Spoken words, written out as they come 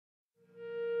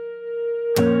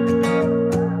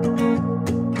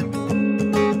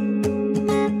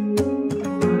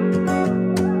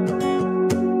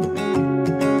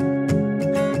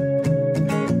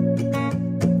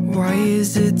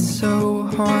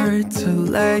hard to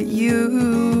let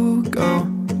you go.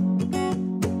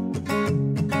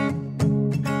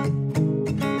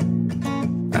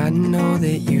 I know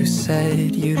that you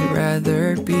said you'd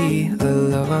rather be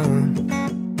alone,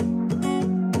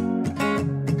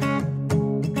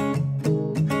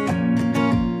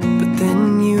 but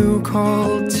then you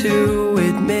called to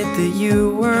admit that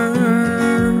you were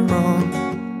wrong.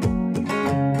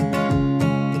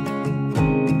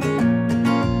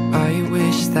 I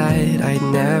wish that I'd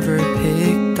never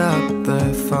picked up the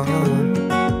phone.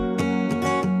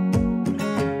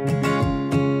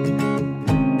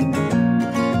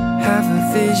 Have a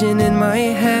vision in my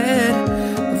head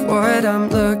of what I'm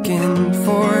looking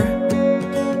for,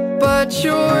 but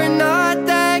you're not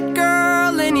that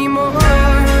girl anymore.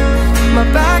 My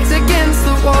back's against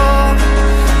the wall,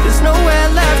 there's nowhere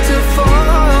left to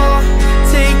fall.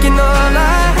 Taking all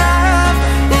I have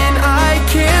and I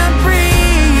can't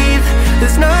breathe.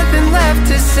 There's nothing left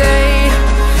to say,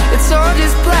 it's all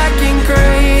just black and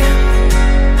gray.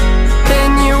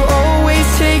 And you always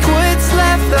take what's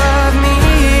left of me.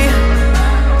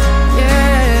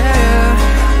 Yeah,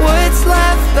 what's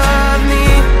left of me.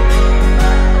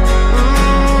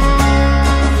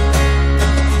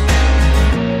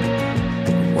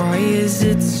 Why is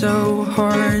it so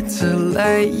hard to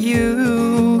let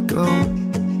you go?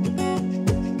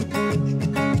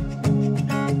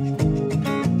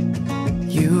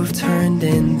 You've turned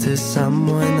into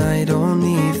someone I don't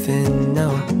even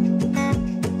know.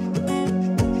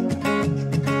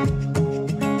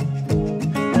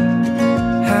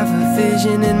 Have a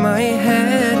vision in my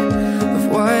head of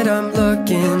what I'm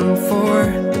looking for,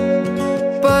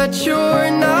 but you're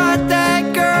not that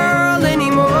girl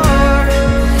anymore.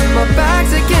 My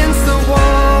back's against the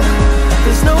wall,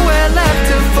 there's nowhere left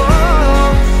to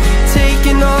fall.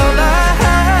 Taking all I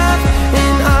have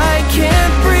and I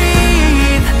can't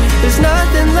breathe. There's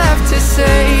nothing left to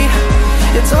say,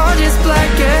 it's all just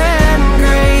black and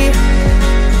gray.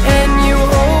 And you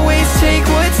always take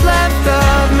what's left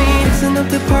of me. Fixing up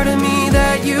the part of me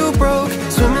that you broke,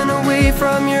 swimming away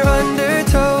from your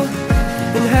undertow.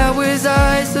 And how was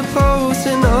I supposed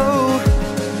to know?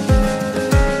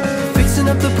 Fixing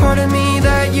up the part of me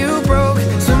that you broke,